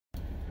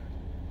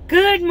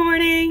Good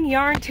morning,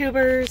 yarn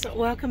tubers.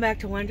 Welcome back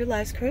to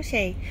Wanderlust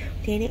Crochet.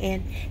 Deni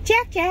and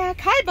Jack.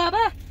 Hi,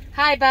 Bubba.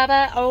 Hi,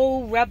 Bubba.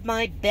 Oh, rub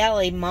my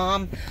belly,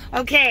 Mom.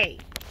 Okay,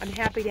 I'm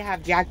happy to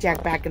have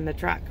Jack back in the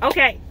truck.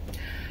 Okay,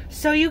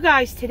 so you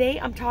guys, today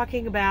I'm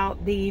talking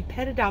about the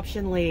Pet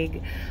Adoption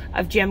League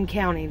of Gem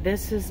County.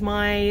 This is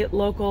my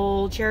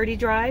local charity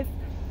drive,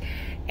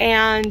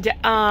 and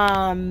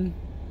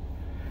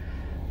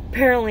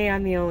apparently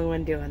I'm the only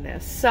one doing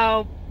this,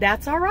 so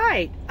that's all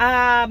right.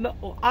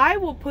 I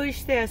will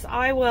push this.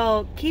 I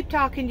will keep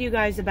talking to you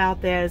guys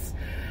about this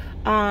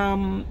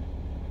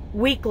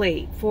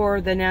weekly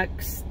for the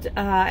next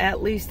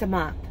at least a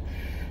month.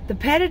 The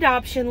Pet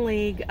Adoption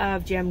League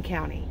of Gem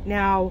County.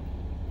 Now,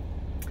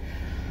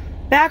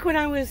 back when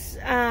I was,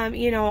 I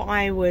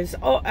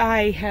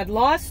had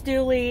lost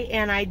Dooley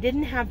and I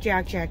didn't have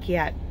Jack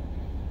yet.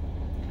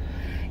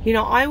 You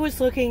know, I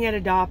was looking at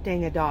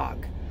adopting a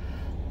dog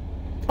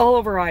all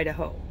over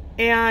Idaho.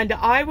 And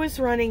I was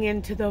running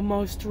into the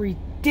most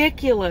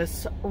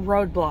ridiculous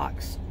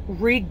roadblocks.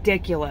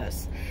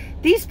 Ridiculous.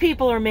 These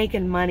people are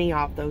making money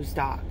off those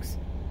dogs.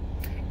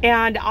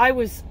 And I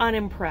was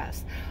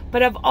unimpressed.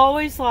 But I've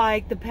always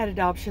liked the Pet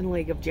Adoption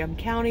League of Gem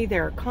County.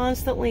 They're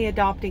constantly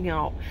adopting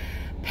out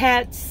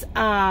pets.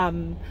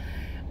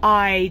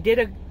 I did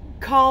a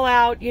call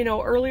out,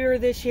 earlier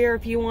this year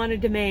if you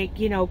wanted to make,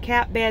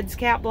 cat beds,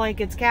 cat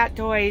blankets, cat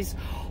toys,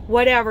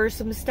 whatever,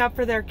 some stuff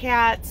for their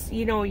cats,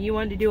 you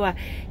wanted to do a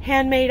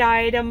handmade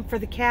item for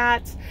the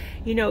cats,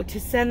 to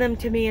send them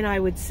to me, and I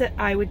would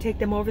take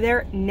them over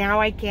there.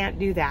 Now I can't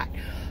do that.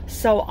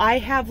 So I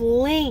have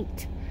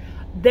linked,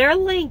 their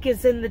link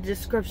is in the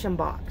description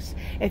box.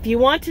 If you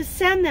want to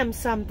send them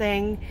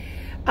something,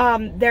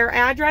 their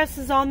address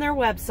is on their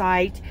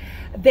website.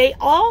 They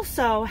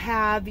also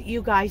have,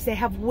 you guys, they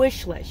have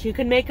wish lists. You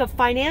can make a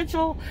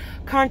financial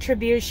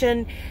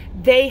contribution.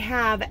 They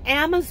have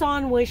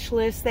Amazon wish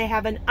lists. They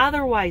have an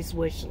otherwise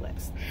wish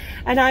list.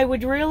 And I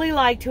would really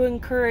like to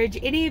encourage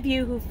any of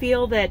you who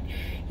feel that,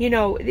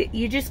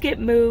 you just get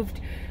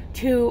moved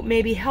to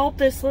maybe help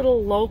this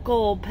little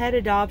local pet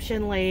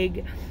adoption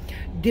league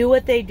do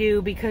what they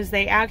do, because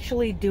they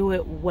actually do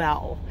it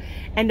well.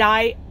 And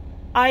I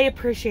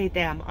appreciate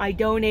them. I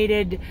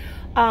donated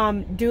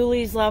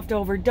Dooley's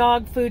leftover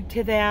dog food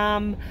to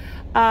them,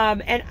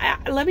 and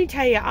let me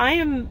tell you,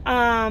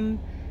 I'll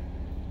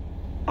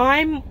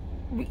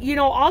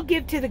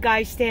give to the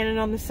guy standing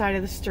on the side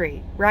of the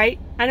street, right?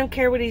 I don't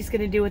care what he's going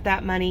to do with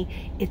that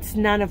money. It's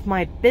none of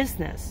my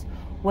business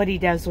what he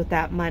does with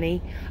that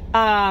money.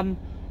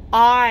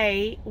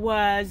 I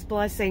was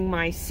blessing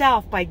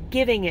myself by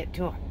giving it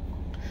to him.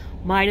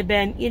 Might have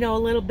been, a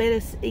little bit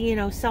of,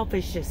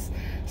 selfishness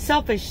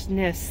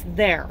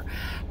there.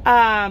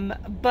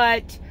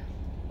 But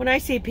when I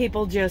see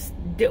people just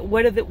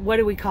what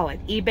do we call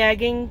it?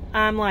 E-bagging?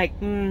 I'm like,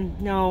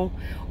 no.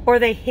 Or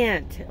they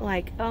hint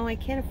like, oh, I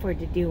can't afford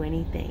to do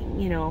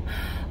anything,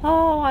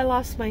 Oh, I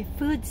lost my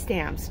food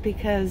stamps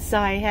because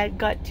I had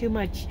got too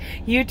much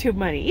YouTube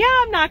money.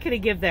 Yeah, I'm not going to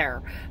give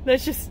there.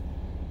 That's just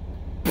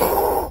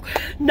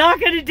not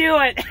going to do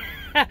it.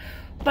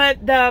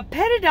 But the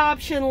Pet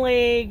Adoption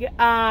League,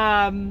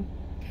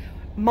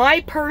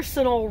 my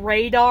personal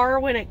radar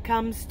when it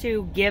comes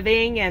to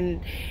giving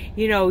and,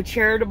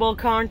 charitable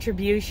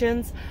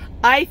contributions,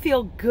 I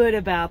feel good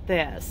about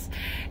this.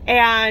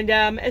 And,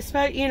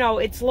 especially,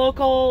 it's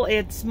local,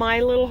 it's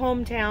my little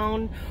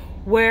hometown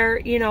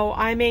where,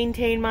 I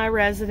maintain my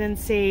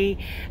residency,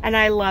 and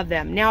I love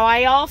them. Now,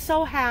 I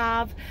also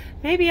have,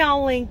 maybe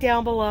I'll link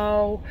down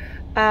below,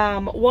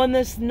 one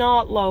that's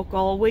not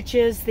local, which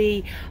is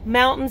the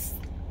Mountain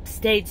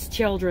States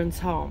Children's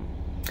Home.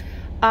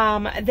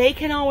 They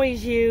can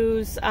always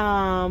use,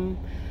 I'll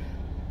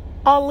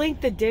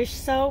link the dish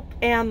soap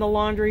and the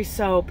laundry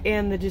soap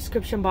in the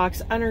description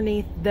box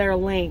underneath their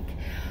link.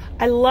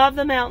 I love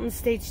the Mountain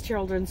States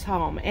Children's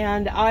Home,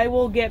 and I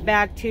will get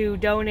back to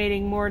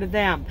donating more to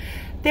them.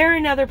 They're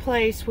another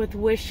place with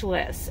wish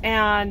lists,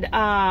 and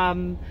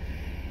I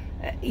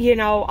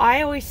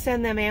always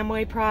send them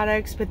Amway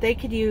products, but they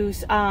could use,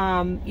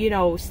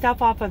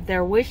 stuff off of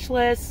their wish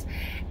lists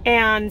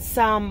and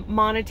some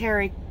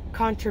monetary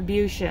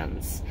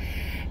contributions.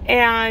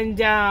 And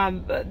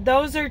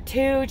those are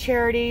two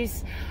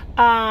charities.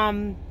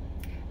 The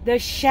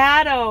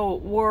Shadow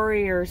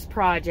Warriors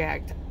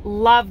Project,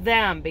 love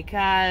them,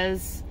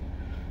 because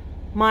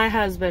my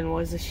husband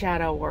was a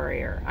shadow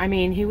warrior. I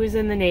mean, he was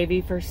in the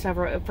Navy for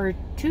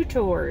 2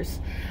 tours,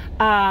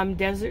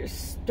 Desert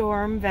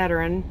Storm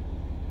veteran,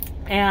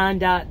 and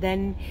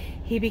then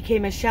he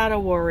became a shadow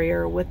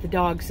warrior with the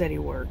dogs that he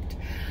worked.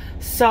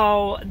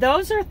 So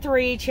those are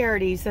 3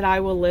 charities that I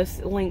will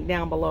link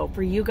down below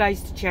for you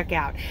guys to check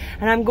out.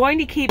 And I'm going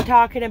to keep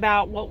talking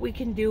about what we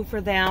can do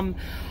for them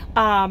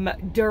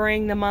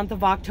during the month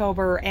of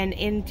October and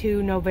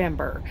into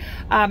November.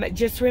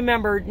 Just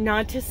remember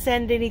not to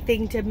send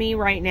anything to me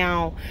right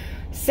now.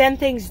 Send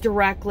things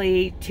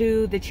directly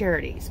to the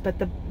charities.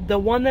 But the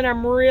one that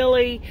I'm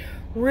really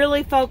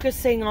really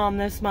focusing on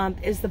this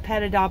month is the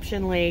Pet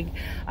Adoption League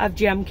of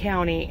Gem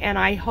County. And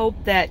I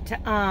hope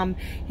that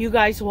you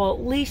guys will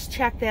at least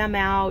check them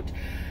out.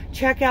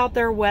 Check out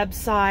their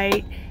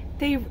website.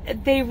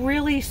 They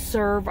really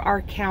serve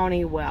our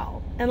county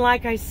well. And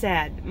like I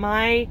said,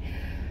 my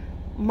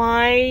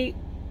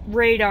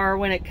radar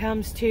when it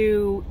comes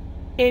to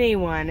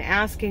anyone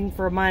asking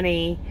for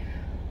money,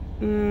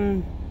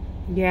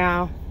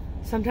 yeah,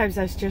 sometimes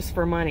that's just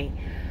for money.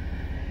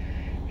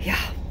 Yeah,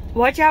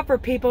 watch out for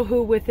people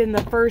who within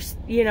the first,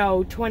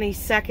 20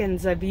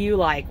 seconds of you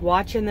like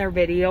watching their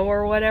video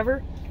or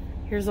whatever,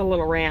 here's a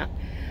little rant,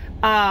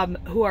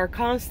 who are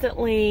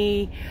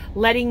constantly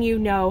letting you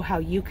know how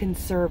you can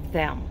serve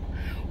them,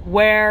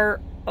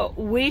 where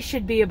we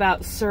should be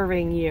about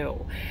serving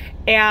you.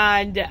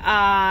 And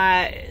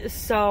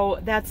so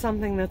that's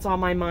something that's on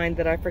my mind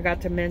that I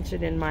forgot to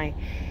mention in my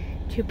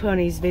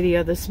Two-Ponies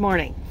video this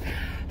morning.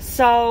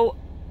 So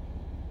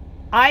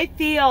I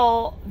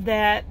feel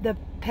that the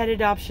Pet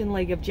Adoption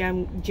League of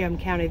Gem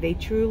County, they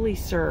truly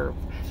serve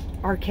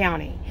our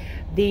county.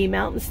 The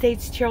Mountain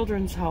States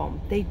Children's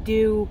Home, they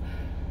do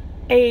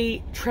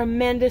a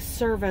tremendous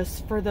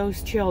service for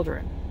those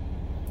children.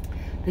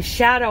 The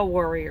Shadow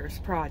Warriors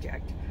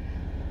Project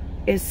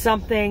is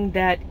something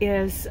that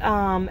is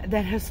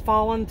that has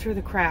fallen through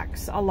the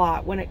cracks a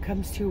lot when it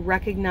comes to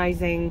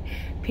recognizing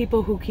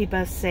people who keep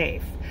us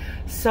safe.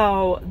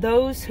 So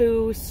those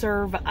who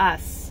serve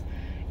us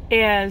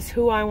is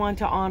who I want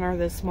to honor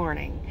this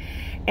morning.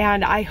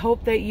 And I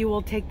hope that you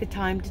will take the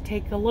time to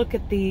take a look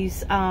at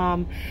these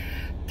 3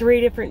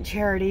 different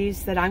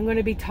charities that I'm going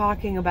to be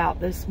talking about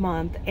this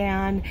month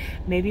and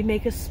maybe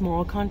make a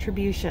small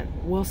contribution.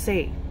 We'll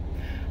see.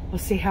 We'll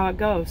see how it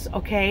goes.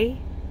 Okay?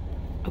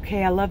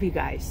 Okay, I love you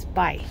guys.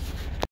 Bye.